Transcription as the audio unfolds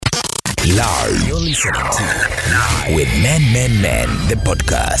Live. You're listening to Live with Men, the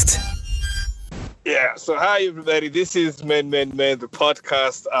podcast. Yeah, so hi everybody, this is Men, the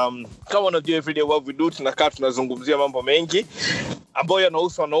podcast. Kama unajua every day what we do, tunakaa tunazungumzia mambo mengi ambayo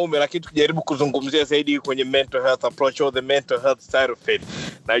yanahusu wanaume, lakini tukijaribu kuzungumzia zaidi kwenye mental health approach or the mental health side of it.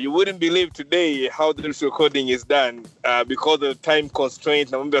 Now you wouldn't believe today how this recording is done because of time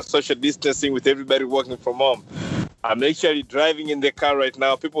constraint and the social distancing with everybody working from home. I'm actually driving in the car right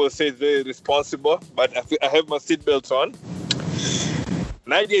now. People will say it's very responsible, but I have my seatbelt on.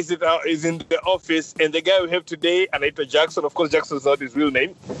 Nadia is in the office, and the guy we have today, Anaitwa Jackson. Of course, Jackson is not his real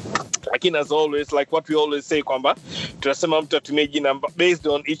name. Lakini as always, like what we always say, kwamba tunasema mtu atumie jina based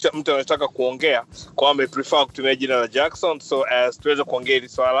on each mtu anataka kuongea, kwamba prefer kutumia jina la Jackson so as tuweze kuongea hili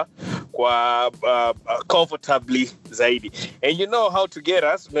swala kwa comfortably zaidi. And you know how to get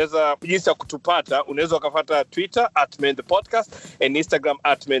us. Unaweza jinsi ya kutupata, unaweza kufuata Twitter @menthepodcast and Instagram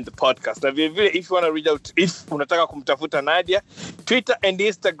 @menthepodcast. Na vile vile if you want to reach out, if unataka kumtafuta Nadia, Twitter and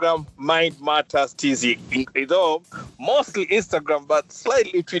Instagram Mind Matters TZ. Though mostly Instagram but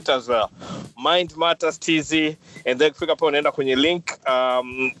slightly Twitter as well. Mind Matters TZ, and then kufika hapo unaenda kwenye link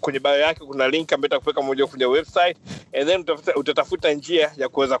kwenye bio yake kuna link ambayo itakupeleka moja kwenye website, and then utatafuta njia ya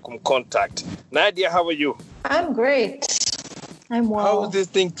kuweza kumcontact. Nadia, how are you? I'm great. I'm well. How is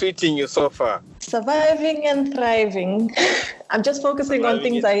this thing treating you so far? Surviving and thriving. I'm just focusing on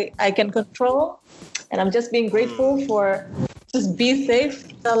things I can control, and I'm just being grateful for just be safe.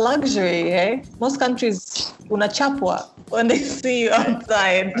 The luxury, eh? Most countries unachapwa when they see you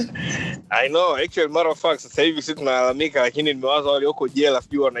outside. I know, actually, matter of fact, sasa hivi sisi tunalalamika, lakini nimewaza wale wako jela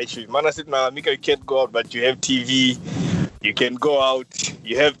sijui wanaishi. Maana sisi tunalalamika you can't go out but you have TV, you can go out,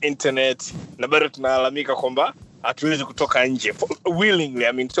 you have internet. Na bado tunalalamika kwamba hatuwezi kutoka nje willingly,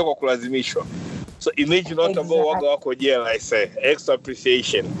 I mean sio kulazimishwa. So imagine watu ambao wako jela, I say extra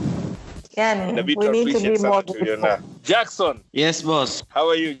appreciation. Yeah, we need to be more grateful. Jackson. Yes, boss. How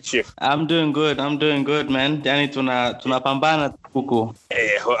are you, Chief? I'm doing good, man. Yani tunapambana huku.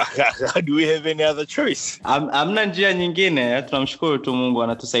 Do we have any other choice? Hamna njia nyingine. Tunamshukuru tu Mungu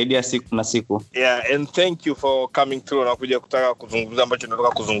anatusaidia siku na siku. Yeah, and thank you for coming through na kuja kutaka kuzungumza ambacho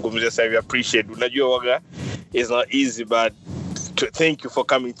tunataka kuzungumzia sasa hivi. Appreciate. Unajua waga is not easy, but thank you for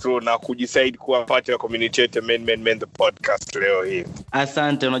coming through na kujisaidia kuwa part ya community yetu Men the podcast leo hii.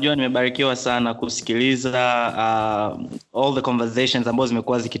 Asante, unajua nimebarikiwa sana kusikiliza all the conversations ambazo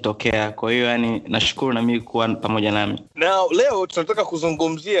zimekuwa zikitokea. Kwa hiyo yani nashukuru na mimi kuwa pamoja nami. Now leo tunataka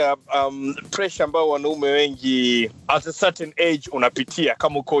kuzungumzia pressure ambayo wanaume wengi at a certain age unapitia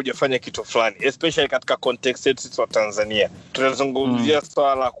kama uko hujafanya kitu fulani, especially katika context yetu ya Tanzania. Tunazungumzia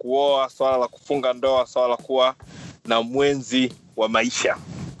swala la kuoa, swala la kufunga ndoa, swala la kuwa na mwenzi wa maisha.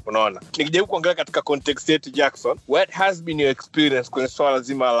 Unaona, nikijaribu kuangalia katika context yetu Jackson, what has been your experience kwenye swala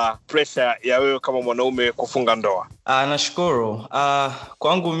zima la pressure ya wewe kama mwanaume kufunga ndoa? Nashukuru.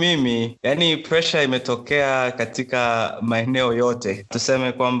 Kwangu mimi, yani pressure imetokea katika maeneo yote.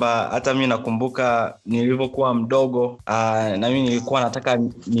 Tuseme kwamba hata mimi nakumbuka nilipokuwa mdogo, na mimi nilikuwa nataka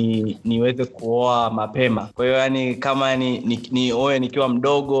niweze kuoa mapema. Kwa hiyo yani kama nioe nikiwa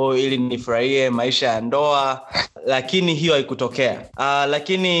mdogo ili nifurahie maisha ya ndoa, lakini hiyo haikutokea.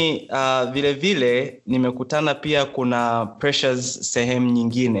 Lakini vile vile nimekutana pia kuna pressures sehemu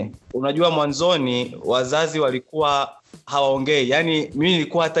nyingine. Unajua mwanzoni wazazi walikuwa hawaongei. Yaani mimi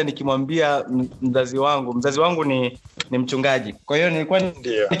nilikuwa hata nikimwambia mzazi wangu ni mchungaji. Kwa hiyo nilikuwa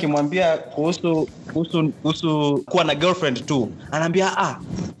nikimwambia kuhusu kuwa na girlfriend tu. Anaambia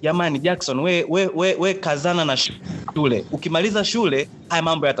jamani Jackson we kazana na shule. Ukimaliza shule haya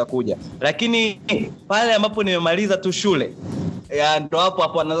mambo yatakuja. Lakini pale ambapo nimemaliza tu shule, ndo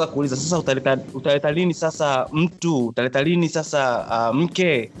hapo anaanza kuuliza sasa utaleta lini sasa mtu, utaleta lini sasa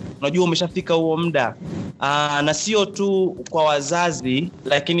mke, unajua umeshafika huo muda. Na sio tu kwa wazazi,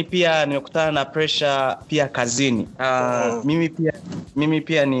 lakini pia nimekutana na pressure pia kazini. Mimi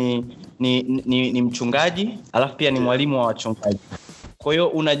pia ni mchungaji, alafu pia ni mwalimu wa wachungaji. Kwa hiyo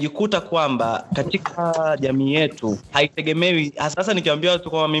unajikuta kwamba katika jamii yetu haitegemewi. Sasa nikiambia watu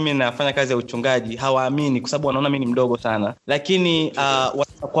kwamba mimi nafanya kazi ya uchungaji, hawaamini kwa sababu wanaona mimi ni mdogo sana. Lakini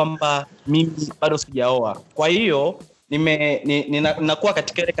wanaona kwamba mimi bado sijaoa. Kwa hiyo ninakuwa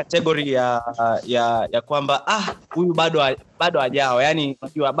katika ile category ya kwamba huyu bado hajao, yani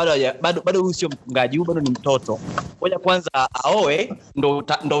unajua bado huyu sio mchungaji, huyu bado ni mtoto. Ngoja kwanza aoe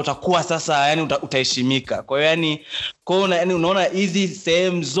ndo utakuwa sasa, yani utaheshimika. Kwa hiyo yani unaona hizi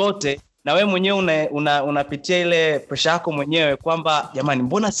sehemu zote na wewe mwenyewe unapitia ile pressure yako mwenyewe kwamba jamani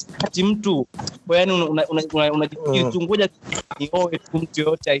mbona sikati mtu. Kwa Kwa yani unajitungoja nioe tu mtu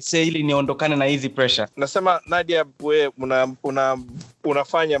yote aisee ili niondokane na hizi pressure. Nasema Nadia, wewe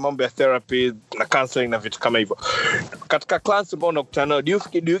unafanya mambo ya therapy na counseling na vitu kama hivyo. Katika clients ambao unakutana nao, do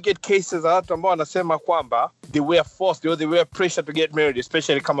you get cases za watu ambao wanasema kwamba they were forced or they were pressure to get married,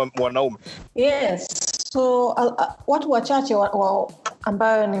 especially kama mwanaume? Yes. So watu wachache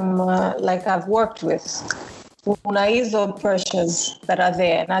ambayo ni like I've worked with, una hizo pressures that are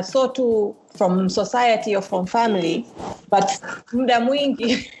there, na so too from society or from family, but muda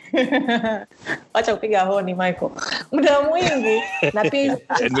mwingi acha kupiga honi Michael, muda mwingi na pia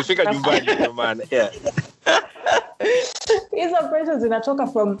nimefika nyumbani kwa maana hizo pressures zinatoka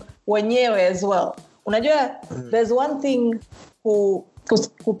from wenyewe as well. Unajua there's one thing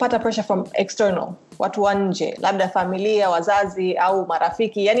kupata pressure from external, watu wa nje, labda familia, wazazi au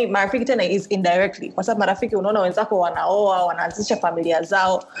marafiki. Yani marafiki tena is indirectly, kwa sababu marafiki unaona wenzako wanaoa, wanaanzisha familia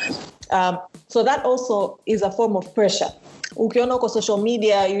zao. So that also is a form of pressure. Ukiona kwa social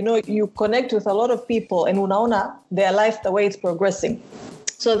media, you connect with a lot of people and unaona their life the way it's progressing.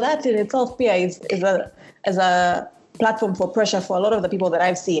 So that in itself is a platform for pressure for a lot of the people that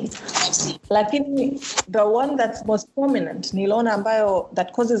I've seen. Lakini the one that's most prominent, niliona ambayo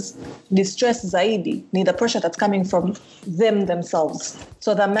that causes distress zaidi, ni the pressure that's coming from them themselves.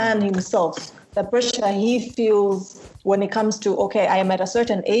 So the man himself, the pressure he feels when it comes to, okay, I am at a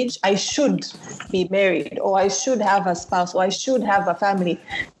certain age, I should be married, or I should have a spouse, or I should have a family.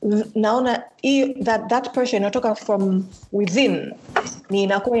 Naona that pressure inatoka from within, ni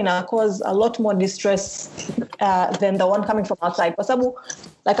ina cause a lot more distress than the one coming from outside. Kwa sababu,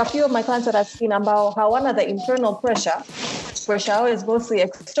 like a few of my clients that I've seen ambao hawana the internal pressure is mostly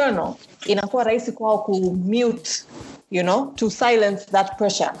external, inakuwa rahisi kwao ku-mute, to silence that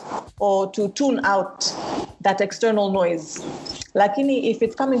pressure or to tune out that external noise. Lakini if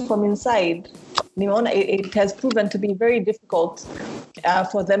it's coming from inside, it has proven to be very difficult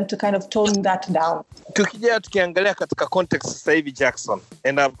for them to kind of tone that down. Tukiangalia katika context sasa hivi Jackson,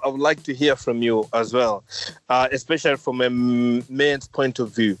 and I would like to hear from you as well, especially from a man's point of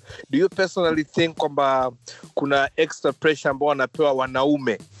view. Do you personally think kwamba kuna extra pressure ambao wanapewa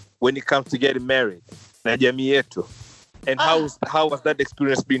wanaume when it comes to getting married na jamii yetu? And how has that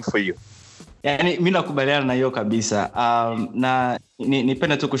experience been for you? Yani mimi nakubaliana na hiyo kabisa. Na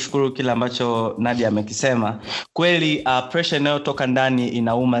nipende tu kushukuru kile ambacho Nadia amekisema. Kweli pressure inayotoka ndani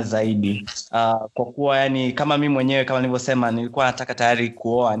inauma zaidi. Kwa kuwa yani kama mimi mwenyewe kama nilivyosema nilikuwa nataka tayari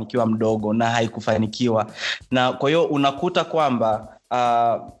kuoa nikiwa mdogo na haikufanikiwa. Na kwa hiyo unakuta kwamba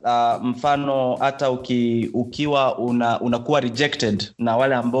mfano hata ukiwa unakuwa rejected na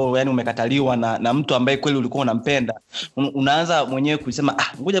wale ambao yani umekataliwa na mtu ambaye kweli ulikuwa unampenda, unaanza mwenyewe kusema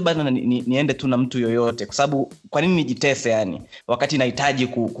ngoja bana niende tu na mtu yoyote, kwa sababu kwa nini nijitese yani wakati nahitaji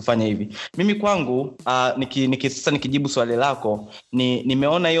kufanya hivi. Mimi kwangu sasa nikijibu swali lako,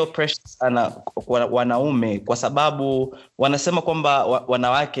 nimeona hiyo pressure sana kwa wanaume, kwa sababu wanasema kwamba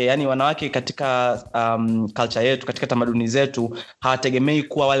wanawake katika culture yetu, katika tamaduni zetu hawategemei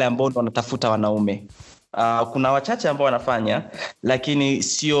kuwa wale ambao ndo wanatafuta wanaume. Kuna wachache ambao wanafanya, lakini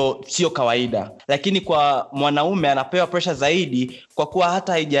sio kawaida. Lakini kwa mwanaume anapewa pressure zaidi, kwa kuwa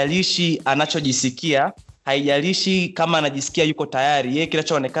hata haijalishi anachojisikia, haijalishi kama anajisikia yuko tayari, yeye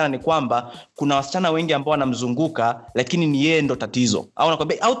kinachoonekana ni kwamba kuna wasichana wengi ambao wanamzunguka, lakini ni yeye ndo tatizo. Au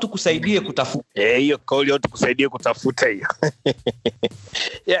anakuambia au tukusaidie kutafuta. Hiyo kauli au tukusaidie kutafuta hiyo.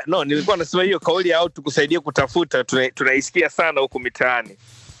 Nilikuwa nasema hiyo kauli au tukusaidie kutafuta tunaisikia sana huko mitaani.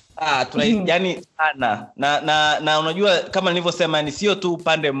 Yani sana. Na unajua kama nilivyosema ni sio tu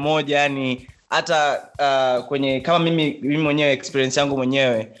upande mmoja, yani hata kwenye kama mimi mwenyewe experience yangu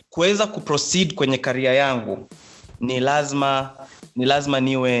mwenyewe kuweza kuproceed kwenye career yangu ni lazima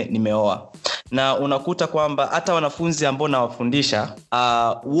niwe nimeoa. Na unakuta kwamba hata wanafunzi ambao nawafundisha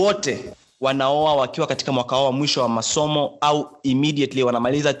wote wanaoa wakiwa katika mwaka wao wa mwisho wa masomo au immediately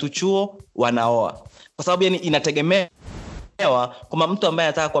wanamaliza tu chuo wanaoa, kwa sababu yani inategemea kwamba mtu ambaye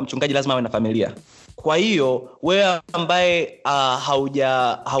anataka kuwa mchungaji lazima awe na familia. Kwa hiyo wewe ambaye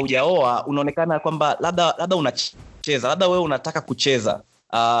haujaoa unaonekana kwamba labda unacheza, labda wewe unataka kucheza,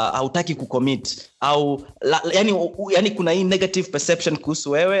 hautaki kucommit, au yani kuna hii negative perception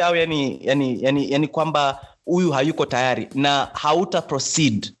kuhusu wewe, au yani kwamba huyu hayuko tayari, na hauta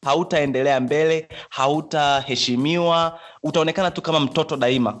proceed, hautaendelea mbele, hautaheshimiwa, utaonekana tu kama mtoto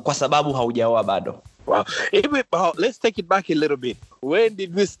daima kwa sababu haujaoa bado. Wow. Let's take it back a little bit. When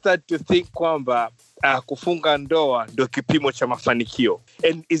did we start to think kwamba kufunga ndoa ndio kipimo cha mafanikio.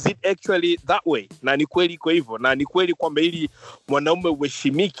 And is it actually that way? Na ni kweli kwa hivyo, na ni kweli kwamba ili mwanaume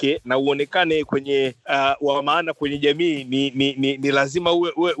uheshimike na uonekane kwenye wa maana kwenye jamii ni lazima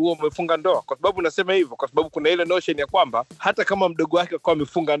uwe umefunga ndoa? Kwa sababu nasema hivyo kwa sababu kuna ile notion ya kwamba hata kama mdogo wake kwa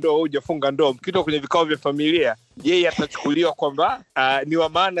amefunga ndoa au hujafunga ndoa, mkitoka kwenye vikao vya familia yeye atachukuliwa kwamba ni wa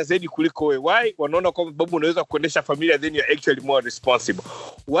maana zaidi kuliko wewe. Why? Wanaona kwamba sababu unaweza kuendesha familia, then you're actually more responsible.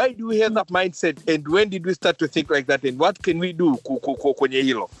 Why do we have that mindset, and when did we start to think like that, and what can we do kwenye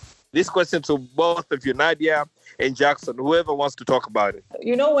hilo? This question to both of you, Nadia and Jackson, whoever wants to talk about it.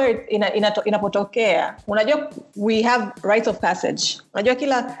 You know where inapotokea, unajua we have rites of passage. Unajua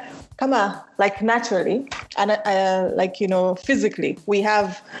kila kama like naturally and like, you know, physically we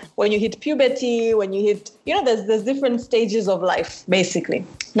have, when you hit puberty, when you hit, you know, there's different stages of life basically.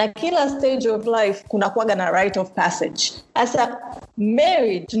 Na kila stage of life kuna kuwaga na rite of passage. Asa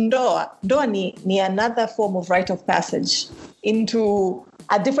marriage, ndoa ni another form of rite of passage into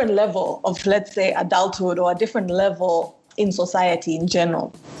a different level of, let's say, adulthood, or a different level in society in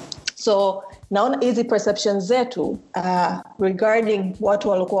general. So naona hizi perceptions zetu regarding watu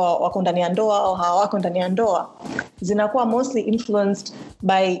walikuwa wako ndani ya ndoa au hawako ndani ya ndoa zinakuwa mostly influenced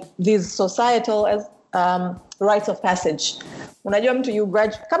by these societal rites of passage. Unajua mtu you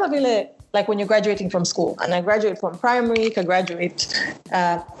graduate kama vile like when you're graduating from school, and I graduate from primary, can graduate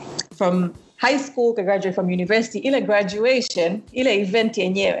from high school, can graduate from university. Ile graduation, ile event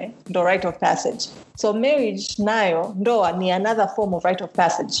yenyewe ndo rite of passage. So marriage nayo ndoa ni another form of rite of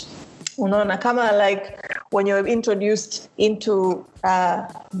passage. Unaona kama like when you're introduced into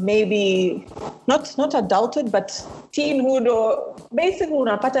maybe not adulthood but teenhood, or basically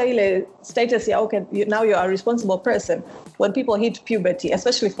unapata ile status ya okay, now you're a responsible person. When people hit puberty,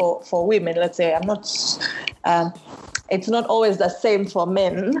 especially for women, let's say, it's not always the same for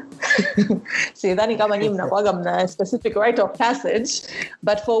men. Sidhani kama nyinyi mnakuaga mna specific rite of passage,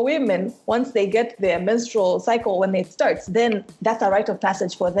 but for women, once they get their menstrual cycle, when it starts, then that's a rite of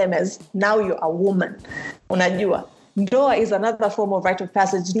passage for them, as now you're a woman. Unajua, ndoa is another form of rite of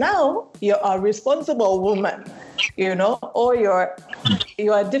passage. Now you're a responsible woman, you know, or you're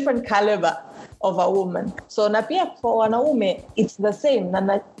a different caliber of a woman. So na pia for wanaume it's the same.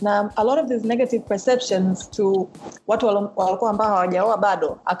 Na a lot of these negative perceptions to watu walikuwa ambao hawajaoa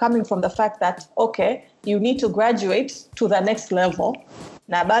bado are coming from the fact that okay, you need to graduate to the next level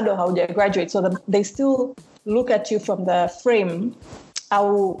na bado hauja graduate, so they still look at you from the frame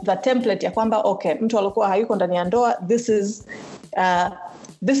au the template ya kwamba okay, mtu alikuwa hayuko ndani ya ndoa, this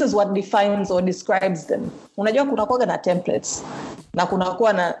is what defines or describes them. Unajua kuna kuwaga na templates na kuna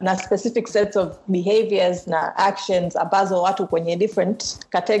kuwa na specific sets of behaviors na actions ambazo watu kwenye different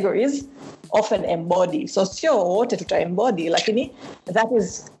categories often embody. So sio wote tuta embody, lakini that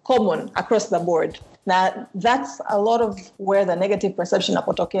is common across the board. Now that's a lot of where the negative perception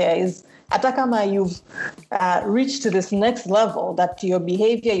apotokea is, hata kama you've reached to this next level, that your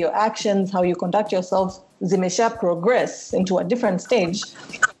behavior, your actions, how you conduct yourself zimesha progress into a different stage,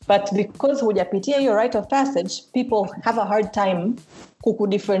 but because hujapitia your rite of passage, people have a hard time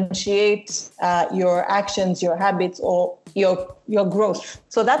differentiate your actions, your habits, or your growth.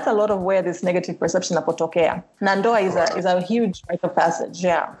 So that's a lot of where this negative perception apotokea. Na ndoa is a huge rite of passage,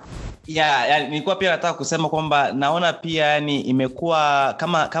 yeah. Yeah, nilikuwa pia nataka kusema kwamba naona pia yani imekuwa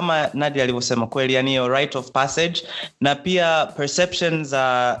kama Nadia alivyosema kweli, yani your rite of passage, na pia perceptions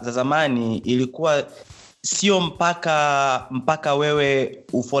za zamani ilikuwa sio mpaka wewe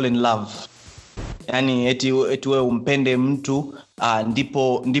fall in love. Yani eti wewe umpende mtu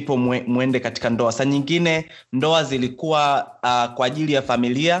ndipo muende katika ndoa. Saa nyingine ndoa zilikuwa kwa ajili ya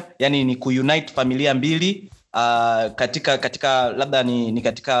familia, yani ni kuunite familia mbili katika labda ni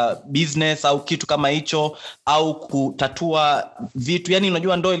katika business au kitu kama hicho, au kutatua vitu. Yani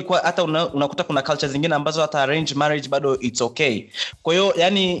unajua ndoa ilikuwa hata unakuta kuna culture zingine ambazo hata arrange marriage bado it's okay. Kwa hiyo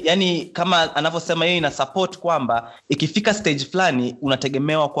yani kama anavyosema yeye ina support kwamba ikifika stage fulani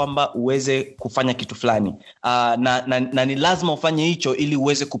unategemewa kwamba uweze kufanya kitu fulani, na ni lazima ufanye hicho ili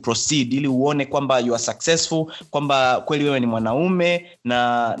uweze kuproceed, ili uone kwamba you are successful, kwamba kweli wewe ni mwanaume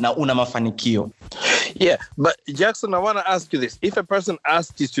na una mafanikio. Yeah, but Jackson, I want to ask you this. If a person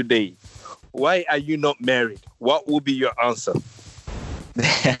asked you today, why are you not married? What would be your answer?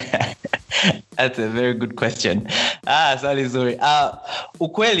 That's a very good question. Sorry.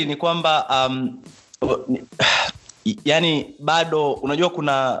 Ukweli ni kwamba yani bado unajua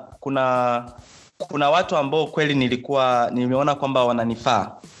kuna watu ambao kweli nimeona kwamba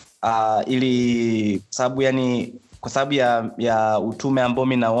wananifaa, ili sababu yani kwa sababu ya utume ambao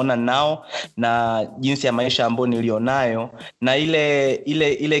mimi naona nao na jinsi ya maisha ambao nilionayo, na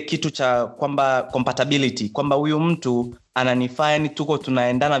ile kitu cha kwamba compatibility, kwamba huyu mtu ananifaa, yani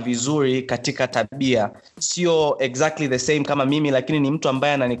tunaendana vizuri katika tabia, sio exactly the same kama mimi, lakini ni mtu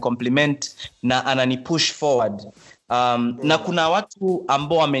ambaye anani-compliment na anani-push forward. Na kuna watu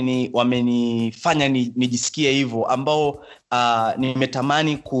ambao wamenifanya nijisikie hivyo, ambao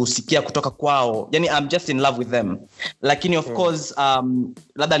nimetamani kusikia kutoka kwao, yani I'm just in love with them, lakini of course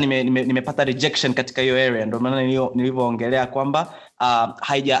labda nimepata rejection katika hiyo area, ndio maana nilivyoongelea kwamba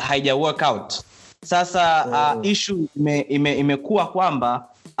haija work out. Sasa issue imekuwa kwamba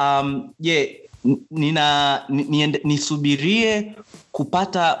nisubirie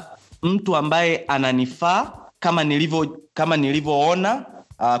kupata mtu ambaye ananifaa kama nilivyoona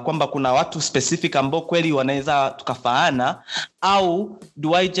kwamba kuna watu specific ambao kweli wanaweza tukafaana, au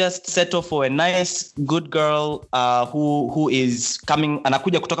do I just settle for a nice good girl who is coming,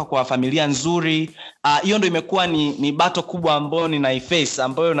 anakuja kutoka kwa familia nzuri. Hiyo ndio imekuwa ni battle kubwa ambayo ninaiface,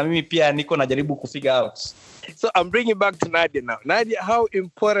 ambayo na mimi pia niko najaribu kufigure out. So I'm bringing back to Nadia now. Nadia, how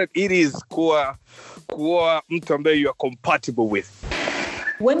important it is kuwa mtu ambaye you are compatible with?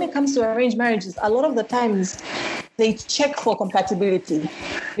 When it comes to arranged marriages, a lot of the times they check for compatibility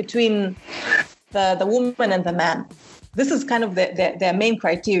between the woman and the man. This is kind of their main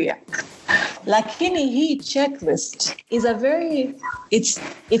criteria. Lakini hii checklist is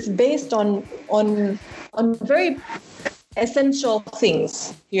it's based on very essential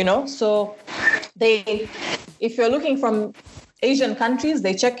things, you know. So if you're looking from Asian countries,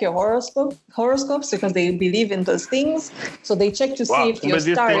 they check your horoscopes because they believe in those things. So they check to see if your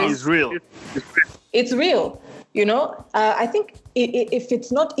star is real. It's real, you know. I think if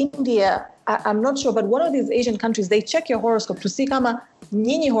it's not India, I'm not sure, but one of these Asian countries, they check your horoscope to see kama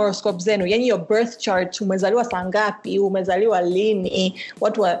nyinyi horoscope zenu, yani your birth chart, umezaliwa saa ngapi, umezaliwa lini,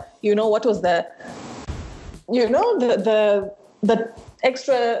 what was the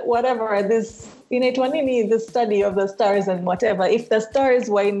extra whatever, this inaitwa nini, the study of the stars and whatever. If the stars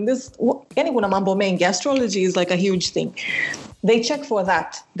were in this, yani kuna mambo mengi, astrology is like a huge thing. They check for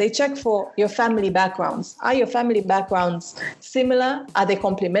that. They check for your family backgrounds. Are your family backgrounds similar? Are they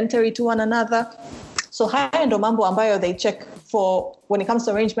complementary to one another? So haya ndo mambo ambayo they check for when it comes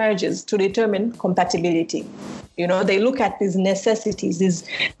to arranged marriages to determine compatibility. You know, they look at these necessities,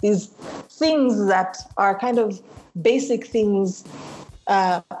 these things that are kind of basic things.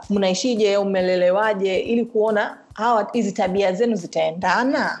 Mnaishije, umelelewaje, ili kuona hizi tabia zenu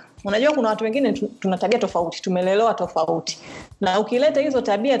zitaendana. Unajua kuna watu wengine tuna tabia tofauti, tumelelewa tofauti. Na ukileta hizo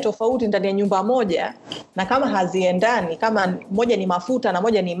tabia tofauti ndani ya nyumba moja, na kama haziendani, kama moja ni mafuta na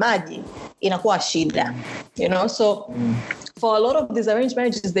moja ni maji, inakuwa shida. You know, so for a lot of these arranged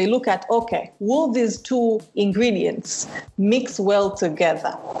marriages, they look at, okay, will these two ingredients mix well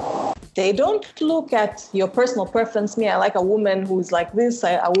together? They don't look at your personal preference. Me, I like a woman who is like this,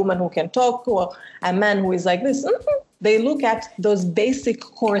 a woman who can talk, or a man who is like this. They look at those basic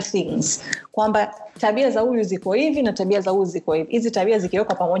core things. Kwamba tabia za huyu ziko hivi na tabia za huyu ziko hivi. Hizi tabia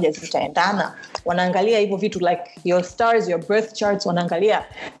zikiwekwa pamoja zitaendana. Wanaangalia hivyo vitu like your stars, your birth charts, wanaangalia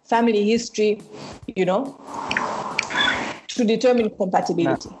family history, you know, to determine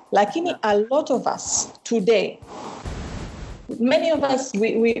compatibility. Lakini a lot of us today, many of us,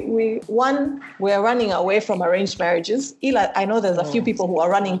 we are running away from arranged marriages. I know there's a few people who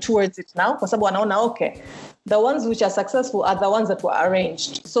are running towards it now, kwa sababu wanaona, okay, the ones which are successful are the ones that were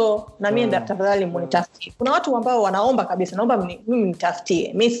arranged. So na mimi tafadhali mnitafutie. Kuna watu ambao wanaomba kabisa, naomba mimi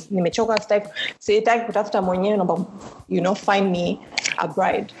nitafutie. Mimi nimechoka sitaki kutafuta mwenyewe, naomba, you know, find me a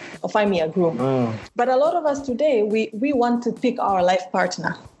bride or find me a groom. But a lot of us today, we want to pick our life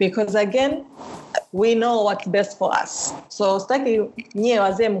partner because again, we know what's best for us. So sitaki nyie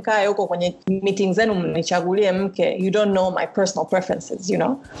wazee mkae huko kwenye meetings zenu mnichagulie mke. You don't know my personal preferences, you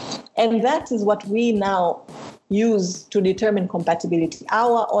know. And that is what we now use to determine compatibility,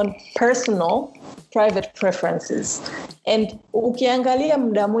 our own personal private preferences. And ukiangalia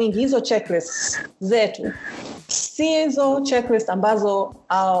muda mwingi hizo checklists zetu, si hizo checklist ambazo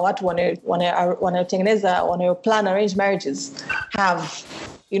watu wanayotengeneza, wanayoplan arranged marriages have.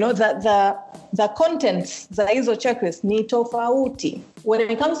 You know, the contents za hizo checklist ni tofauti.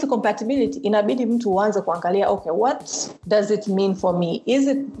 When it comes to compatibility, inabidi mtu uanze kuangalia, okay, what does it mean for me? Is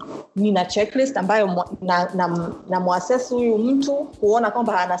it nina checklist ambayo na muassess huyu mtu kuona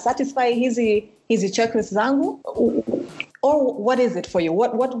kwamba ana satisfy hizi checklist zangu? or what is it for you?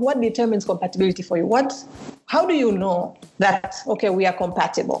 What determines compatibility for you? How do you know that, okay, we are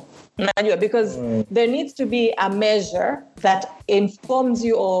compatible? Because there needs to be a measure that informs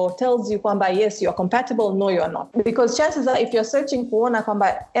you or tells you kwamba, yes, you're compatible, no, you're not. Because chances are, if you're searching for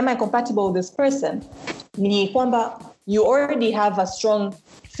kwamba, am I compatible with this person, ni kwamba you already have a strong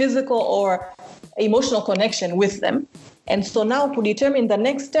physical or emotional connection with them. And so now to determine the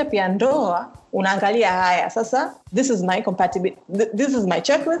next step ya ndoa, unaangalia haya. Sasa, this is my compatibility. This is my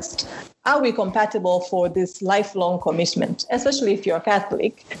checklist. Are we compatible for this lifelong commitment? Especially if you're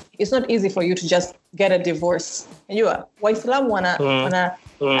Catholic, it's not easy for you to just get a divorce. Unajua, Waislamu wana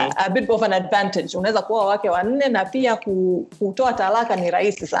a bit of an advantage. Unaweza kuwa wake wanne na pia kutoa talaka ni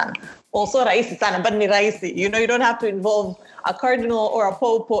rahisi sana. Also rahisi sana, but ni rahisi. You don't have to involve a cardinal or a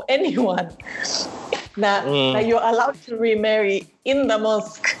pope or anyone. Now you're allowed to remarry in the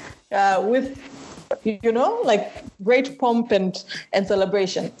mosque with, like great pomp and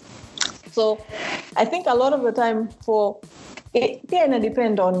celebration. So I think a lot of the time it can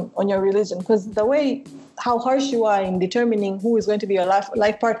depend on your religion, because the way how harsh you are in determining who is going to be your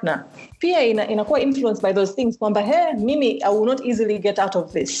life partner, pia inakuwa influenced by those things. Kwamba, hey, mimi, I will not easily get out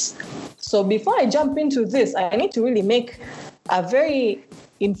of this. So before I jump into this, I need to really make a very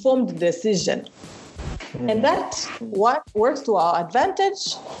informed decision. And that what works to our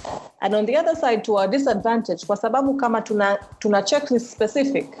advantage, and on the other side to our disadvantage, kwa sababu kama tuna checklist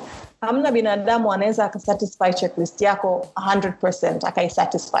specific, hamna binadamu anaweza akasatisfy checklist yako 100%,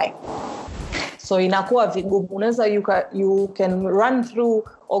 akaisatisfy. So inakuwa vigumu. Unaweza you can run through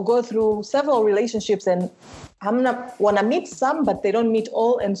or go through several relationships and wanna meet some, but they don't meet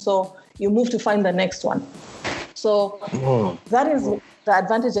all, and so you move to find the next one. So that is the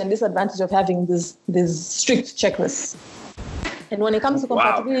advantage and disadvantage of having these strict checklists. And when it comes to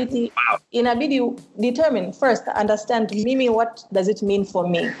compatibility, inabidi you determine first, understand mimi, what does it mean for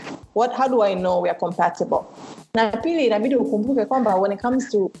me? How do I know we are compatible? Na pili, inabidi ukumbuke kwamba when it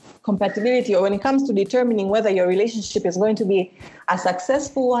comes to compatibility, or when it comes to determining whether your relationship is going to be a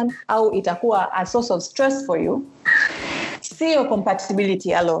successful one au itakuwa a source of stress for you, sio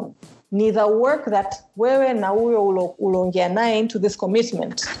compatibility alone. Ni the work that wewe na huyo uloongea naye into this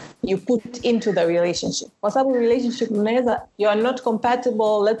commitment you put into the relationship. Kwa sababu relationship mnaweza, you are not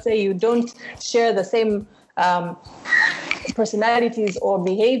compatible, let's say you don't share the same personalities or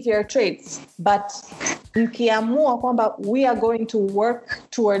behavior traits, but mkiamua kwamba we are going to work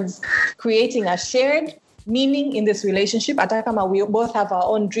towards creating a shared meaning in this relationship, hata kama we both have our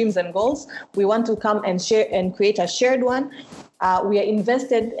own dreams and goals, we want to come and share and create a shared one. We are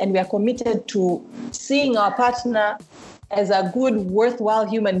invested and we are committed to seeing our partner as a good, worthwhile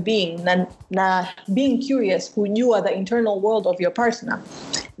human being, na being curious, kujua the internal world of your partner,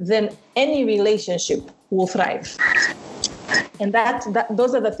 then any relationship will thrive. And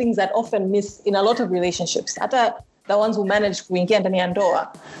those are the things that often miss in a lot of relationships. Hata the ones who manage kuingia ndani ya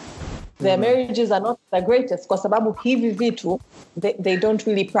ndoa, their marriages are not the greatest kwa sababu hivi vitu they don't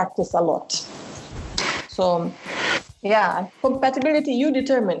really practice a lot. So yeah, compatibility you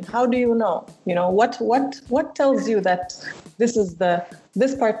determine. How do you know? What tells you that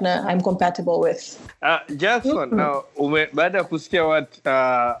this partner I'm compatible with? Jason, now baada ya kusikia what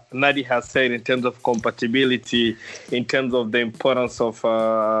Nadi has said in terms of compatibility, in terms of the importance of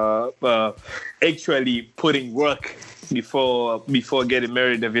actually putting work before getting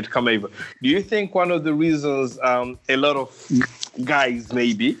married, David Kameva, do you think one of the reasons a lot of guys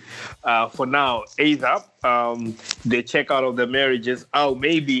maybe for now either they check out of their marriages, or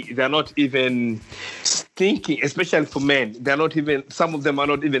maybe they're not even thinking, especially for men, some of them are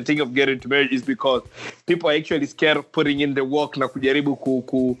not even thinking of getting into marriage, is because people are actually scared of putting in the work na kujaribu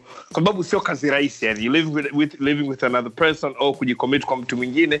kwa sababu sio kazi rahisi, yani living with another person au kujicommit kwa mtu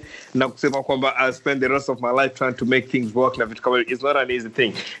mwingine na kusema kwamba I'll spend the rest of my life trying to make things work na vitu kama it's not an easy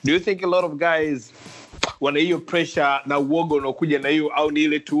thing. Do you think a lot of guys wana hiyo pressure na uoga unakuja na hiyo, au ni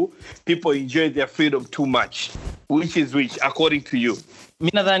ile tu people enjoy their freedom too much? Which is which according to you?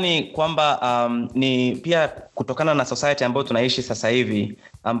 Mimi nadhani kwamba ni pia kutokana na society ambayo tunaishi sasa hivi,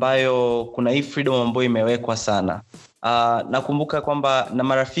 ambayo kuna hii freedom ambayo imewekwa sana. Nakumbuka kwamba na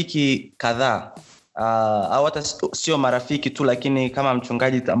marafiki kadhaa, au hata sio marafiki tu, lakini kama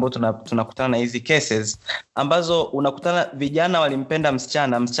mchungaji ambao tunakutana na hizi cases ambazo unakutana vijana walimpenda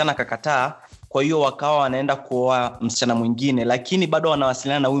msichana akakataa, kwa hiyo wakawa wanaenda kuoa msichana mwingine, lakini bado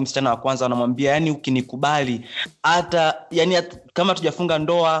wanawasiliana na huyu msichana wa kwanza, wanamwambia yani ukinikubali hata kama tujafunga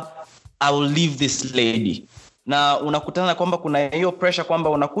ndoa I will leave this lady. Na unakutana kwamba kuna hiyo pressure, kwamba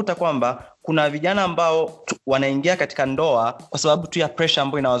unakuta kwamba kuna vijana ambao wanaingia katika ndoa kwa sababu tu ya pressure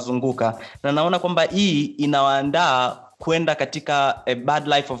ambayo inawazunguka, na naona kwamba hii inawaandaa kwenda katika a bad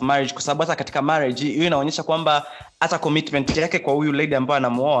life of marriage, kwa sababu hata katika marriage hiyo inaonyesha kwamba hata commitment yake kwa huyu lady ambaye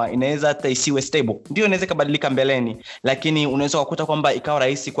anamuoa inaweza hata isiwe stable. Ndio inaweza kubadilika mbeleni, lakini unaweza kukuta kwamba ikawa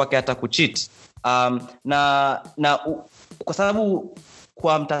rahisi kwake hata kucheat. Kwa sababu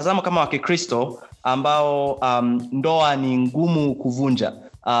kwa mtazamo kama wa Kikristo ambao ndoa ni ngumu kuvunja,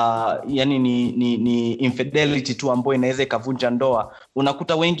 yani ni infidelity tu ambayo inaweza ikavunja ndoa,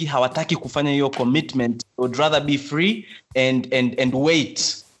 unakuta wengi hawataki kufanya hiyo commitment, would rather be free and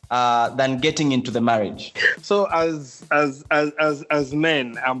wait than getting into the marriage. So as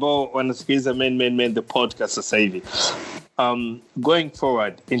men ambao wanasikiliza men the podcast sasa hivi, going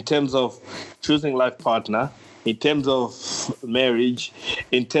forward in terms of choosing life partner, in terms of marriage,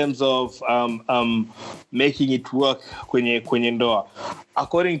 in terms of making it work kwenye ndoa,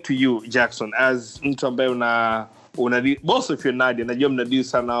 according to you Jackson, as mtu ambaye una both of you Nadia, najua mnadili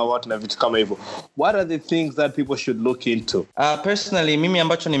sana watu na vitu kama hivyo, what are the things that people should look into? Personally mimi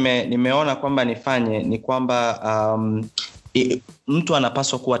ambacho nimeona kwamba nifanye ni kwamba mtu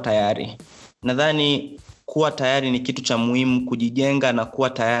anapaswa kuwa tayari. Nadhani kuwa tayari ni kitu cha muhimu, kujijenga na kuwa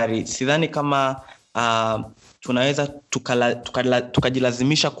tayari. Sidhani kama tunaweza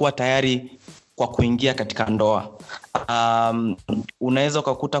tukajilazimisha kuwa tayari kwa kuingia katika ndoa. Unaweza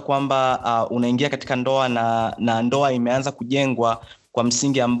ukakuta kwamba unaingia katika ndoa na ndoa imeanza kujengwa kwa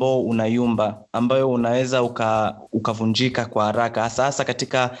msingi ambao unayumba, ambayo unaweza ukavunjika kwa haraka, hasa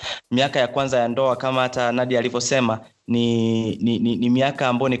katika miaka ya kwanza ya ndoa. Kama hata Nadia alivyosema, ni miaka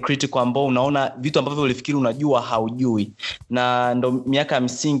ambayo ni critical, ambao unaona vitu ambavyo ulifikiri unajua haujui, na ndo miaka ya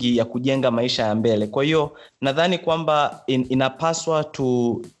msingi ya kujenga maisha ya mbele. Kwa hiyo nadhani kwamba inapaswa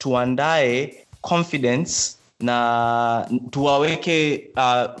tuandae confidence na tuwaweke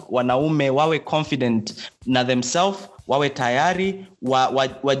wanaume wawe confident na themselves, wawe tayari,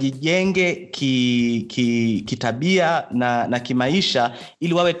 wajijenge kitabia na kimaisha,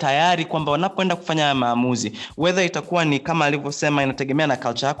 ili wawe tayari kwamba wanapoenda kufanya maamuzi, whether itakuwa ni kama alivyosema inategemea na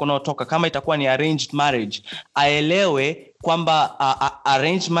culture yako unaotoka. Kama itakuwa ni arranged marriage, aelewe kwamba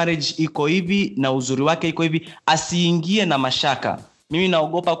arranged marriage iko hivi na uzuri wake iko hivi, asiingie na mashaka. Mimi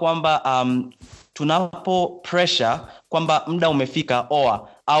naogopa kwamba tunapo pressure kwamba muda umefika oa,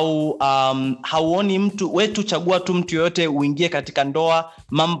 au hauoni mtu wetu, chagua tu mtu yoyote uingie katika ndoa,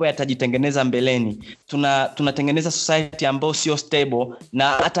 mambo yatajitengeneza mbeleni. Tunatengeneza society ambayo sio stable, na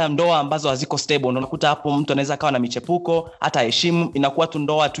hata ndoa ambazo haziko stable unakuta hapo mtu anaweza kawa na michepuko, hata heshimu, inakuwa tu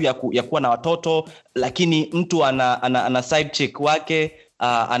ndoa tu ya kuwa na watoto, lakini mtu ana side chick wake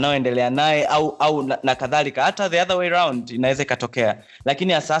anaoendelea naye au na kadhalika. Hata the other way around inaweza ikatokea.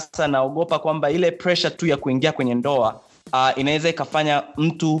 Lakini sasa naogopa kwamba ile pressure tu ya kuingia kwenye ndoa inaweza ikafanya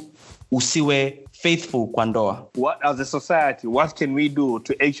mtu usiwe faithful kwa ndoa. What as a society, what can we do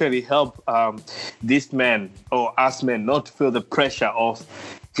to actually help these men or us men not feel the pressure of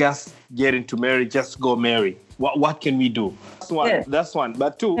just getting to marry, just go marry? What can we do? That's one.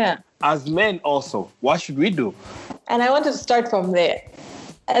 But two, as men also, what should we do? And I wanted to start from there.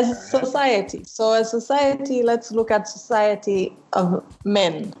 As society. So as society, let's look at society of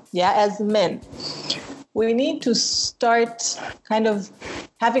men. Yeah, as men. We need to start kind of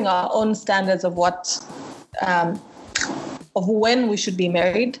having our own standards of what, of when we should be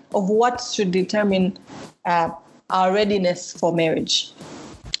married, of what should determine our readiness for marriage.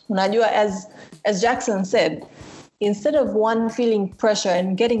 Unajua, as Jackson said, instead of one feeling pressure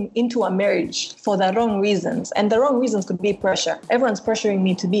and getting into a marriage for the wrong reasons, and the wrong reasons could be pressure. Everyone's pressuring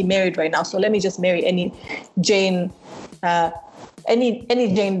me to be married right now, so let me just marry any Jane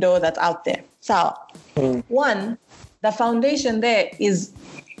Doe that's out there. So, one, the foundation there is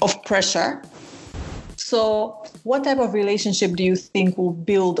of pressure. So, what type of relationship do you think will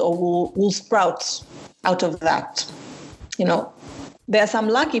build or will sprout out of that? You know, there are some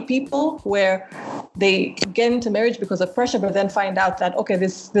lucky people where they get into marriage because of pressure, but then find out that, okay,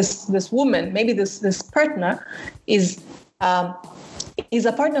 this woman, maybe this partner is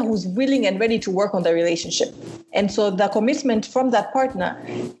a partner who's willing and ready to work on the relationship. And so the commitment from that partner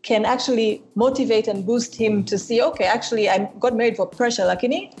can actually motivate and boost him to see, okay, actually I got married for pressure,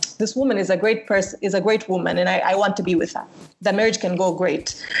 lakini this woman is a great person, is a great woman, and I want to be with her. The marriage can go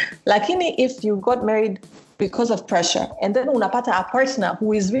great. Lakini if you got married because of pressure, and then unapata a partner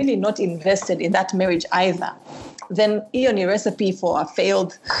who is really not invested in that marriage either, then hiyo ni recipe for a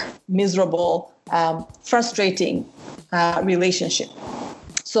failed, miserable, frustrating relationship.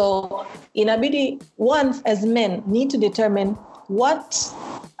 So inabidi, one, as men, need to determine what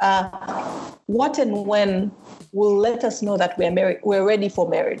and when will let us know that we're ready for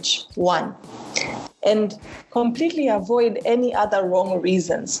marriage. One. and completely avoid any other wrong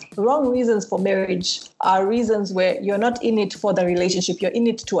reasons. Wrong reasons for marriage are reasons where you're not in it for the relationship, you're in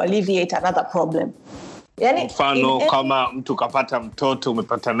it to alleviate another problem. Yani, mfano kama mtu kapata mtoto,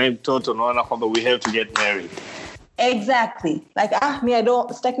 umepata naye mtoto, unaona kwamba we have to get married. Exactly. Like, me, I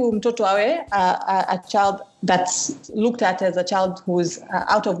don't staki mtoto awe a child that's looked at as a child who's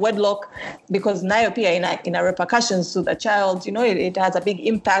out of wedlock, because nayo pia in a repercussions to the child, it has a big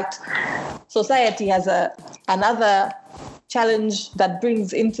impact. Society has another challenge that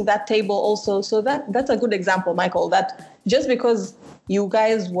brings into that table also. So that's a good example, Michael, that just because you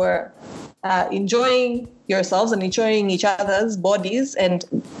guys were enjoying yourselves and enjoying each other's bodies and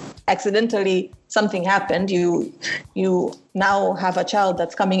accidentally something happened, you now have a child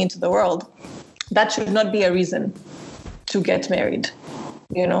that's coming into the world, that should not be a reason to get married,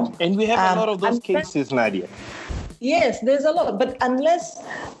 And we have a lot of those cases, Nadia. Yes, there's a lot, but and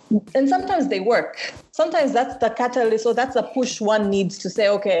sometimes they work. Sometimes that's the catalyst, so that's a push one needs to say,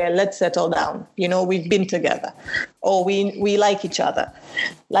 okay, let's settle down. We've been together, or we like each other.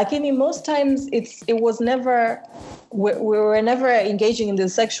 Like most times, we were never engaging in the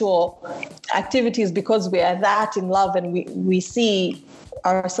sexual activities because we are that in love and we see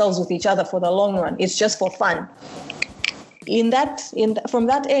ourselves with each other for the long run. It's just for fun. From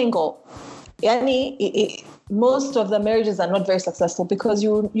that angle, most of the marriages are not very successful because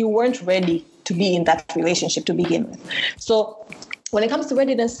you weren't ready to be in that relationship to begin with. So when it comes to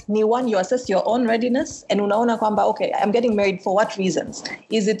readiness, you assess your own readiness and unaona kwamba, okay, I'm getting married for what reasons?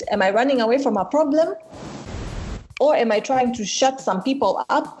 Am I running away from a problem? Or am I trying to shut some people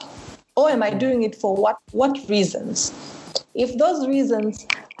up? Or am I doing it for what reasons? If those reasons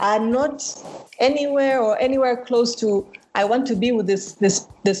are not anywhere close to, I want to be with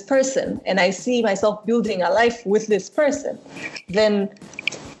this person and I see myself building a life with this person, then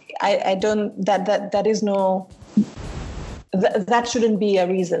I don't, that is no, that shouldn't be a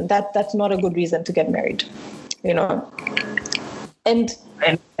reason. That's not a good reason to get married, And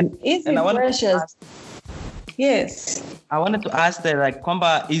is it precious? Yes. I wanted to ask that, like,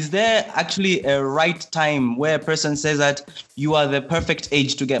 Kwamba, is there actually a right time where a person says that you are the perfect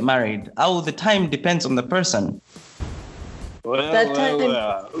age to get married? Or the time depends on the person? That time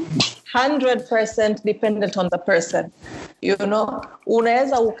 100% dependent on the person.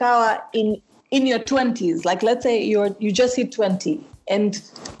 Unaweza ukawa in your 20s, like let's say you just hit 20 and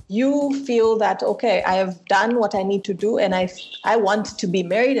you feel that, okay, I have done what I need to do and I want to be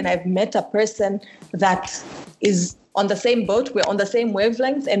married and I've met a person that is on the same boat, we're on the same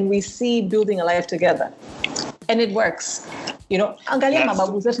wavelength and we see building a life together. And it works. Angalia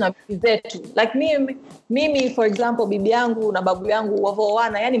mababu zetu na bibi zetu. Like mimi, for example, bibi yangu na babu yangu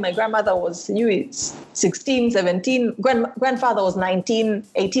wavoana, my grandmother was 16, 17, grandfather was 19,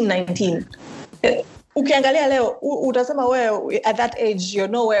 18, 19. Ukiangalia leo, utasema wewe at that age, you're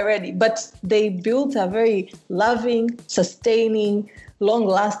nowhere ready. But they built a very loving, sustaining,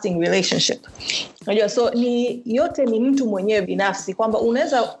 long-lasting relationship. So yote ni mtu mwenyewe binafsi kwamba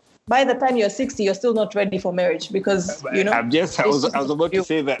unaweza, by the time you're 60, you're still not ready for marriage because, I was about to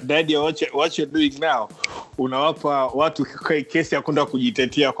say that, Daddy, what you're doing now, unawapa watu kesi ya kwenda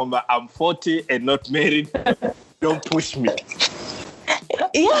kujitetea kwamba I'm 40 and not married. Don't push me.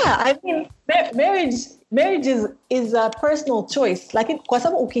 Yeah, I mean, marriage is a personal choice. Like, kwa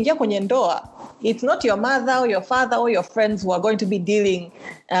sababu ukiingia kwenye ndoa, it's not your mother or your father or your friends who are going to be dealing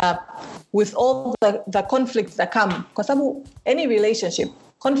with all the conflicts that come. Kwa sababu any relationship,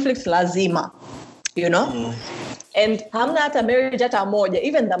 conflicts lazima, And hamna hata marriage hata moja,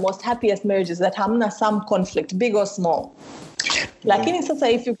 even the most happiest marriages that hamna some conflict, big or small. Lakini sasa,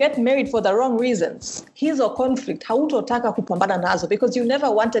 if you get married for the wrong reasons, hizo conflict hautotaka kupambana nazo because you never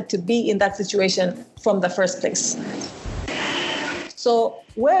wanted to be in that situation from the first place. So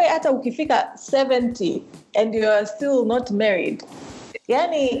wewe hata ukifika 70 and you are still not married,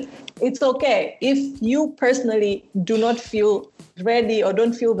 it's okay if you personally do not feel ready or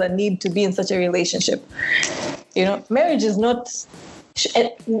don't feel the need to be in such a relationship. Marriage is not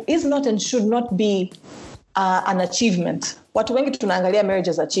and should not be an achievement. Watu wengi tunaangalia marriage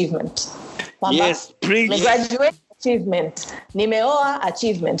as achievement. Yes, preach. Graduate, achievement. Nimeoa,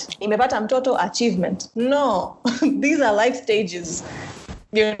 achievement. Nimepata mtoto, achievement. No, these are life stages.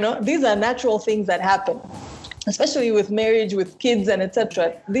 These are natural things that happen, especially with marriage, with kids, and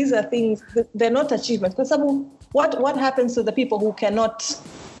etc. These are things, they're not achievements. Because what happens to the people who cannot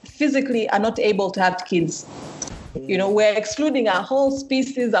physically are not able to have kids? We're excluding a whole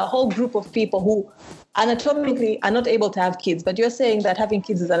species, a whole group of people who anatomically are not able to have kids, but you're saying that having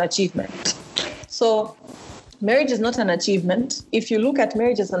kids is an achievement. So marriage is not an achievement. If you look at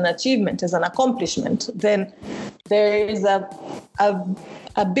marriage as an achievement, as an accomplishment, then there is a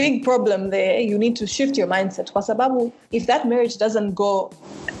big problem there. You need to shift your mindset. Kwa sababu, if that marriage doesn't go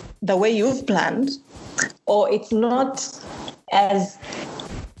the way you've planned, or it's not as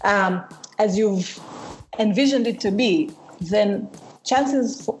you've envisioned it to be, then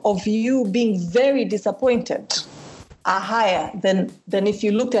chances of you being very disappointed are higher than if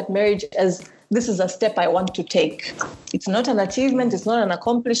you looked at marriage as, this is a step I want to take. It's not an achievement. It's not an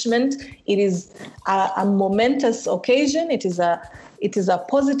accomplishment. It is a momentous occasion. It is a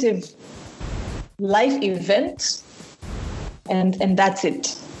positive life event, and that's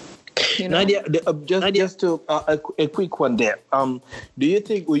it. You know? Nadia, just to a quick one there. Do you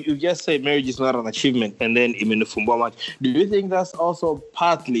think you just say marriage is not an achievement and then imenufumbua macho? Do you think that's also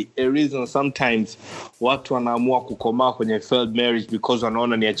partly a reason sometimes watu wanaamua kukomaa kwenye failed marriage because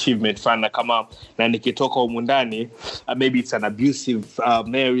wanaona ni achievement fana, kama na nikitoka humu ndani, maybe it's an abusive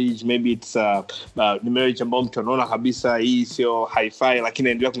marriage, maybe it's ni marriage ambayo mtu anaona kabisa hii sio hi-fi, lakini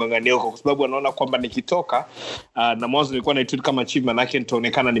anaendelea kungangania huko kwa sababu anaona kwamba nikitoka na mwanzo nilikuwa naitreat kama achievement, lakini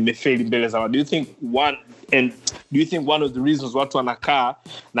nitaonekana nimefail mbele za watu. Do you think one of the reasons watu wanakaa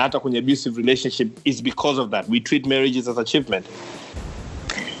na hata kwenye abusive relationship is because of that? We treat marriages as achievement.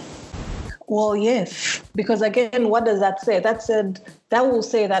 Well, yes, because again, what does that say? That will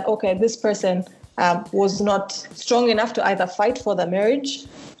say that, okay, this person was not strong enough to either fight for the marriage,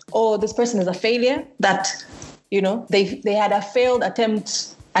 or this person is a failure, that, you know, they had a failed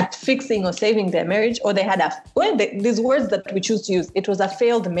attempt at fixing or saving their marriage, or they had these words that we choose to use, it was a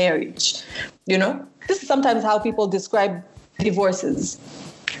failed marriage. You know, this is sometimes how people describe divorces.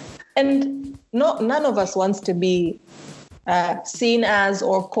 And none of us wants to be seen as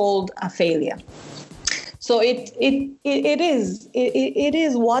or called a failure. So it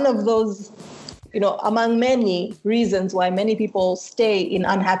is one of those, you know, among many reasons why many people stay in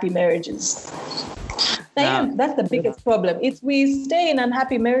unhappy marriages. That's the biggest problem. It's we stay in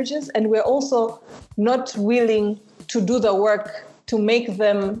unhappy marriages and we're also not willing to do the work to make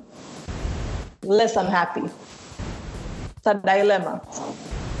them less unhappy. It's a dilemma.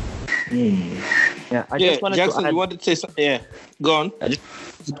 Yeah, just wanted Jackson, to add, you wanted to say something? Yeah, go on. I just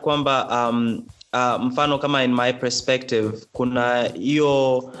kwamba mfano kama in my perspective, kuna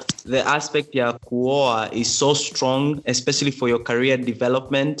hiyo the aspect ya kuoa is so strong, especially for your career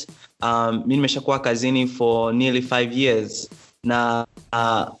development. Mimi nimeshakuwa kazini for nearly 5 years. Na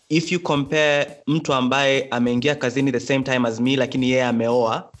if you compare mtu ambaye ameingia kazini the same time as me lakini yeye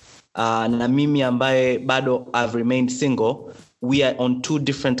ameoa, na mimi ambaye bado I've remained single, we are on two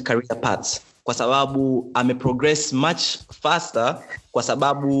different career paths. Kwa sababu ameprogress much faster kwa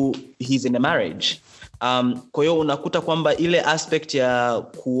sababu he's in a marriage. Kwa hiyo unakuta kwamba ile aspect ya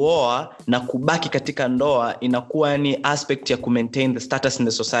kuoa na kubaki katika ndoa inakuwa ni aspect ya maintain the status in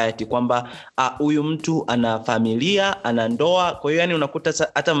the society, kwamba huyu mtu ana familia, ana ndoa. Kwa hiyo yani unakuta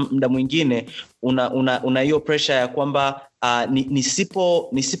hata muda mwingine una hiyo pressure ya kwamba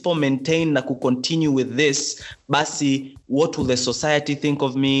nisipo maintain na continue with this, basi what will the society think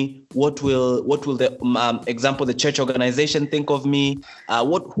of me? What will the example the church organization think of me?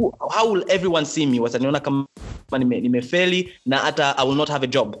 How will everyone see me? Wataniona kama nimefeli na hata I will not have a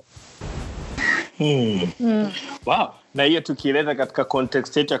job. Wow. Na hiyo tukileta katika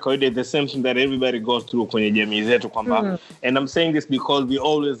context yetu ya kawaida, the same thing that everybody goes through kwenye jamii zetu kwamba, and I'm saying this because we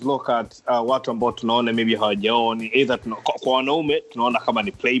always look at watu ambao tunaona maybe hawajaoni, either kwa wanaume tunaona kama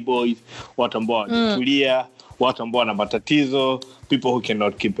ni playboys, watu ambao wanatulia, watu ambao wana matatizo, people who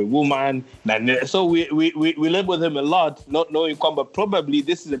cannot keep a woman. So we label them a lot, not knowing kwamba probably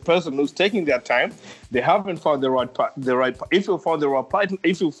this is a person who's taking their time. They haven't found the right if you found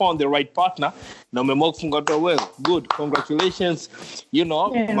the right partner, na umeamua kufunga ndoa well, good, congratulations, you know,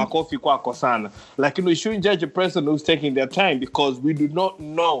 makofi kwako sana. Lakini we shouldn't judge a person who's taking their time because we do not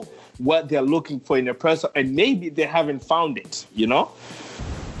know what they're looking for in a person, and maybe they haven't found it, you know.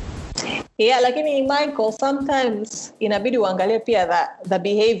 Yeah, lakini Michael, sometimes inabidi uangalie pia the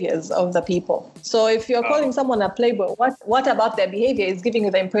behaviors of the people. So if you're calling someone a playboy, what about their behavior is giving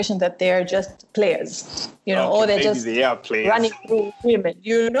you the impression that they're just players, you know, or they're just running through women.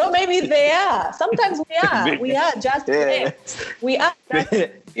 You know, maybe they are. Sometimes we are. We are just players. We are just,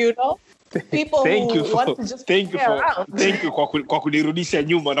 you know, people who want to just play around. Thank you kwa kunirudisha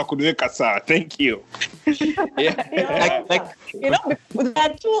nyuma na kuniweka sawa. Thank you. You know, there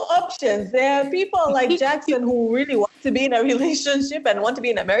are two options. There are people like Jackson who really want to be in a relationship and want to be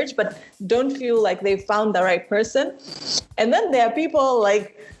in a marriage, but don't feel like they found the right person. And then there are people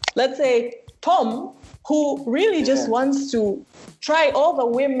like, let's say, Tom, who really just wants to try all the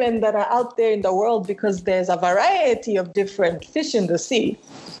women that are out there in the world because there's a variety of different fish in the sea.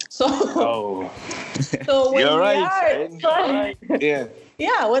 So, so when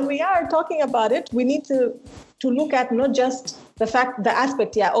when we are talking about it, we need to look at not just the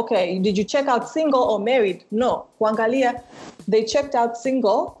aspect, okay, did you check out single or married? No, kuangalia, they checked out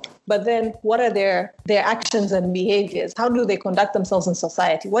single, but then what are their actions and behaviors? How do they conduct themselves in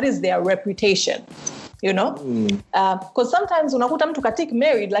society? What is their reputation? You know? Because sometimes unakuta mtu katik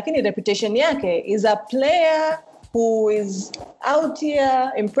married, lakini reputation yake is a player who is out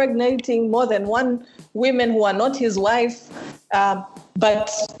here impregnating more than one women who are not his wife, but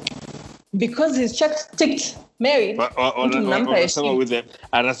because he's ticked married,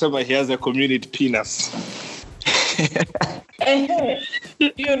 anasema he has a community penis.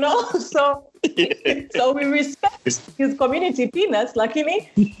 You know, so we respect his community penis, lakini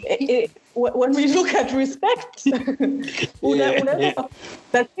when we look at respect,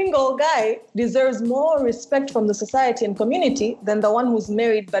 the single guy deserves more respect from the society and community than the one who's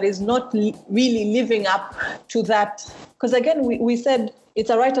married but is not really living up to that. Because again, we said it's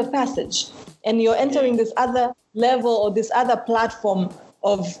a rite of passage, and you're entering this other level or this other platform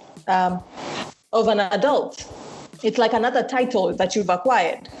of an adult. It's like another title that you've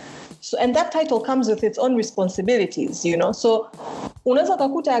acquired. So, and that title comes with its own responsibilities, you know. So, unaweza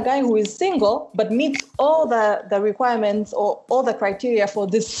kukuta a guy who is single but meets all the requirements or all the criteria for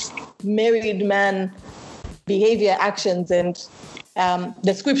this married man behavior, actions, and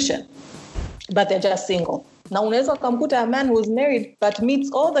description, but they're just single. Now, unaweza kumkuta a man who is married but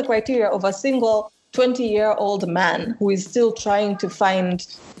meets all the criteria of a single 20-year-old man who is still trying to find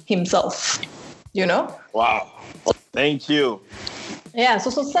himself, you know? Wow. Thank you. Yeah, so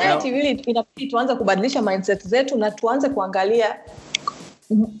society really inabidi tuanze kubadilisha mindset zetu na tuanze kuangalia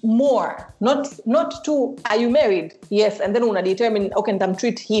more, not to are you married? Yes, and then una determine okay,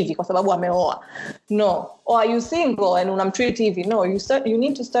 nitamtreat hivi kwa sababu ameoa. No. Or are you single and unamtreat hivi? No, you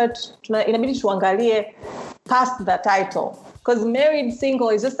need to start inabidi tuangalie past the title, because married, single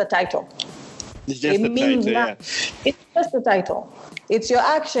is just a title. It's just a title. It's just a title. It's your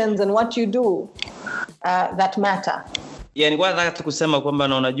actions and what you do that matter. Nilikuwa nataka tu kusema kwamba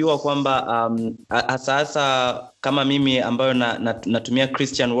na unajua kwamba hasa kama mimi ambayo natumia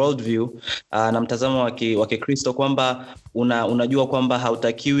Christian worldview na mtazamo wa Kikristo, kwamba unajua kwamba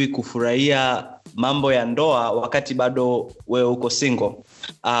hautakiwi kufurahia mambo ya ndoa wakati bado wewe uko single.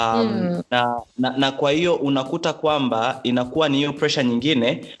 Na kwa hiyo unakuta kwamba inakuwa ni hiyo pressure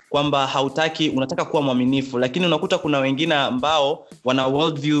nyingine kwamba unataka kuwa mwaminifu, lakini unakuta kuna wengine ambao wana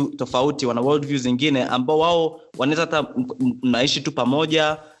worldview tofauti, wana worldview zingine ambao wao wanaweza hata mnaishi tu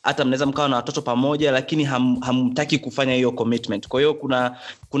pamoja, hata mnaweza mkawa na watoto pamoja, lakini hamtaki kufanya hiyo commitment. Kwa hiyo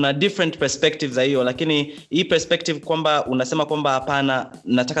kuna different perspectives za hiyo, lakini hii perspective kwamba unasema kwamba hapana,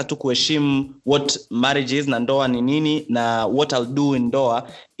 nataka tu kuheshimu what marriage is na ndoa ni nini na what I'll do in ndoa,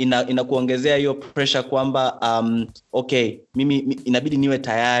 inakuongezea hiyo pressure kwamba okay, mimi inabidi niwe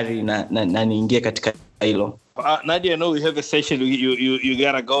tayari na niingie katika hilo. Nadia, I know we have a session you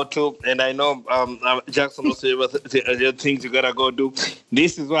gotta go to, and I know Jackson also have the things you gotta go do.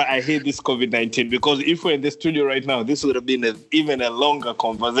 This is why I hate this COVID-19, because if we're in the studio right now, this would have been even a longer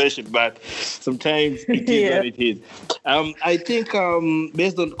conversation, but sometimes it is what it is. I think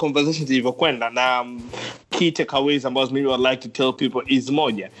based on conversations you've kwenda na key takeaways ambazo mimi would like to tell people is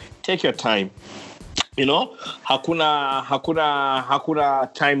moja, take your time. You know, hakuna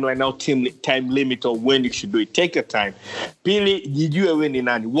timeline or time limit of when you should do it. Take your time. Pili, jijue we ni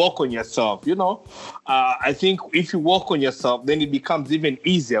nani. Work on yourself. You know, I think if you work on yourself, then it becomes even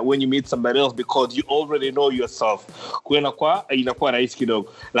easier when you meet somebody else because you already know yourself. Inakuwa rahisi kidogo.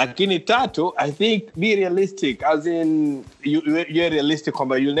 Lakini tatu, I think be realistic, as in you're realistic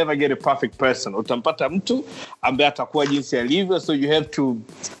kwamba you'll never get a perfect person. Utampata mtu ambaye atakuwa jinsi alivyo, so you have to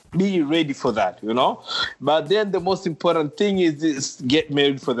be ready for that, you know. But then the most important thing is get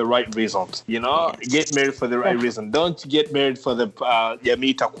married for the right reasons, you know. Get married for the right reason. Don't get married for the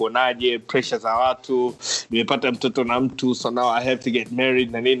jamii takuonaje, pressure za watu, nimepata mtoto na mtu, so now I have to get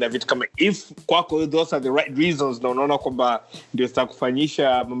married na nini na vitu kama. If kwako those are the right reasons, na unaona kwamba ndio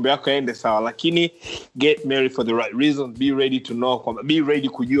zitakufanyisha mambo yako yaende sawa, lakini get married for the right reasons. Be ready to know kwamba, be ready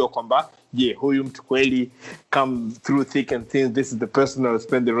kujua kwamba huyu mtu kweli come through thick and thin, this is the person I'll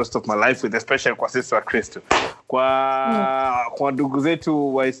spend the rest of my life with, especially kwa sisi wa Kristo. Kwa ndugu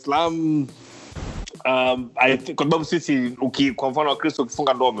zetu wa Islam, kwa sababu sisi kwa mfano wa Kristo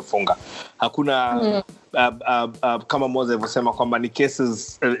ukifunga ndoa umefunga. kama Moza alivyosema kwamba ni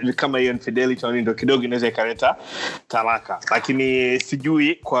cases kama hiyo infidelity ndio kidogo inaweza ikaleta talaka, lakini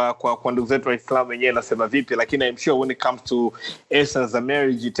sijui kwa ndugu zetu Waislamu wenyewe nasema vipi, lakini I'm sure when it comes to essence of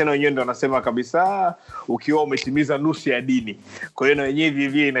marriage, tena wenyewe ndio wanasema kabisa ukiwa umetimiza nusu ya dini. Kwa hiyo na wenyewe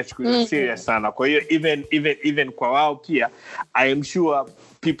vivyo inachukuliwa serious sana. Kwa hiyo even kwa wao pia, I am sure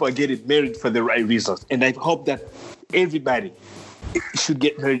people are getting married for the right reasons, and I hope that everybody should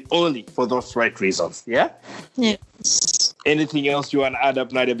get married only for those right reasons. Yeah? Yes. Anything else you want to add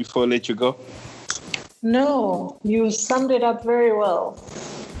up, Nadia, before I let you go? No, you summed it up very well.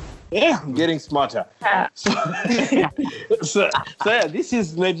 Yeah, I'm getting smarter. So yeah, this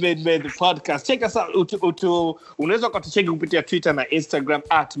is Made the podcast. Check us out. Unaweza kutucheki kupitia Twitter na Instagram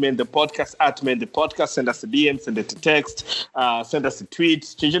 @MadeThePodcast. Send us a DM, send us a text, send us a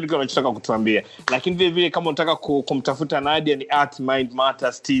tweet. Chochote kile unachotaka kutuambia. Lakini vile vile kama unataka kumtafuta Nadia ni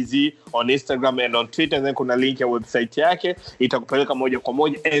 @MindMattersTZ on Instagram and on Twitter, and then kuna link ya website yake itakupeleka moja kwa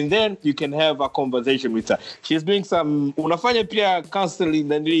moja, and then you can have a conversation with her. She's doing some unafanya pia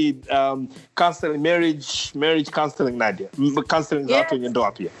counseling counseling, marriage counseling, Nadia. Counseling za watu wenye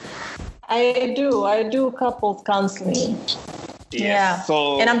ndoa pia. I do couples counseling. Yes. Yeah.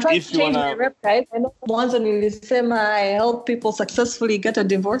 So and I'm trying if to change my website. I know mwanzo nilisema I help people successfully get a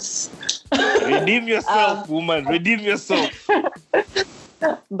divorce. Redeem yourself, woman. Redeem yourself.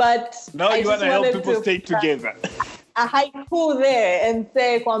 But now you want to help people stay together. A haiku there and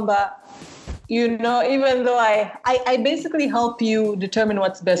say kwamba, you know, even though I basically help you determine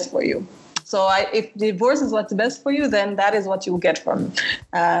what's best for you. So if divorce is what's best for you, then that is what you'll get from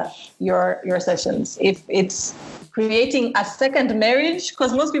your sessions. If it's creating a second marriage,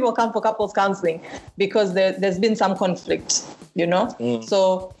 because most people come for couples counseling because there's been some conflict, you know?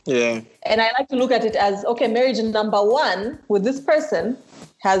 So, yeah. And I like to look at it as, okay, marriage number 1 with this person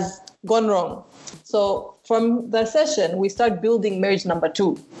has gone wrong. So from the session, we start building marriage number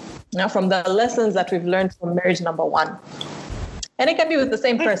 2. Now, from the lessons that we've learned from marriage number 1. And it can be with the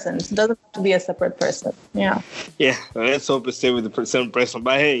same person. It doesn't have to be a separate person. Yeah. Yeah, let's hope it stay with the same person.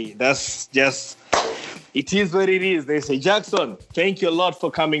 But hey, that's just, it is what it is. They say, Jackson, thank you a lot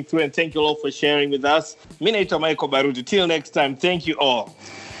for coming through, and thank you all for sharing with us. Mimi naitwa Michael Baruti. Till next time, thank you all.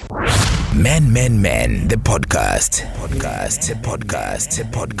 Men, the podcast.